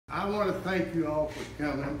I want to thank you all for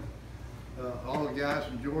coming. All the guys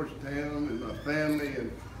from Georgetown and my family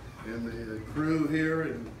and the crew here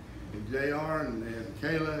and JR and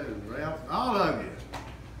Kayla and Ralph, all of you.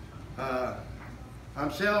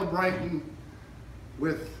 I'm celebrating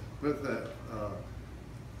with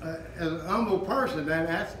as an humble person.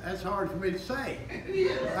 That's hard for me to say. I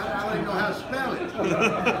don't even know how to spell it.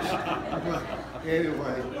 But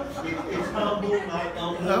anyway, it's humble, like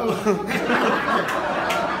humble.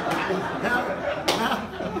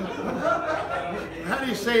 How do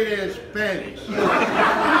you say that in Spanish? I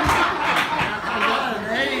got an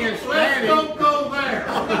A in Spanish. Don't go there.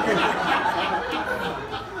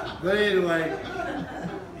 But anyway,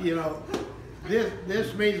 you know,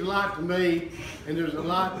 this means a lot to me, and there's a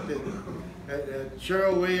lot that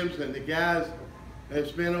Cheryl Williams and the guys have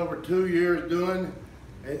spent over 2 years doing,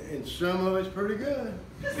 and some of it's pretty good.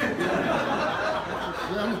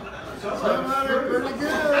 Some of it's pretty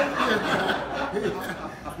good.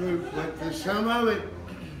 But some of it,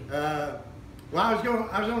 well, I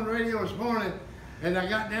was on the radio this morning, and I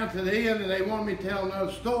got down to the end, and they wanted me to tell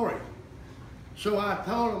another story. So I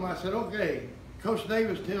told them, I said, okay, Coach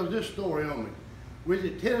Davis tells this story on me. We was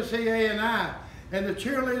at Tennessee A&I, and the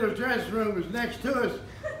cheerleaders' dressing room was next to us,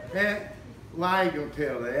 and, well, I ain't gonna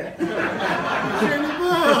tell that. It's in the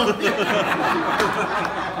book.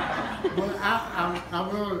 Well,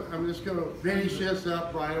 I'm just gonna finish this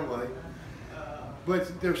up right away.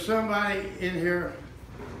 But there's somebody in here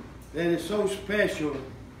that is so special.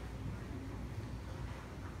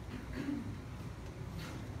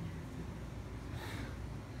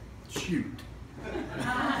 Shoot.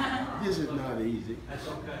 This is not easy. That's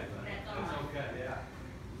okay, buddy. That's okay, yeah.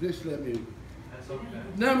 Just let me. That's okay.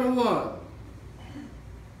 Number one.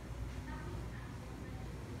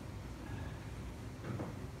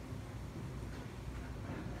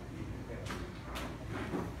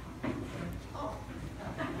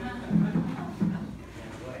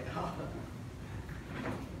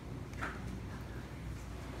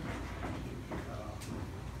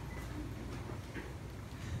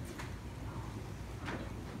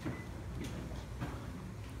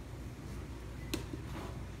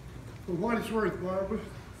 For what it's worth, Barbara,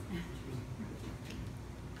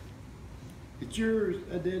 it's yours.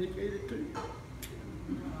 I dedicate it to you.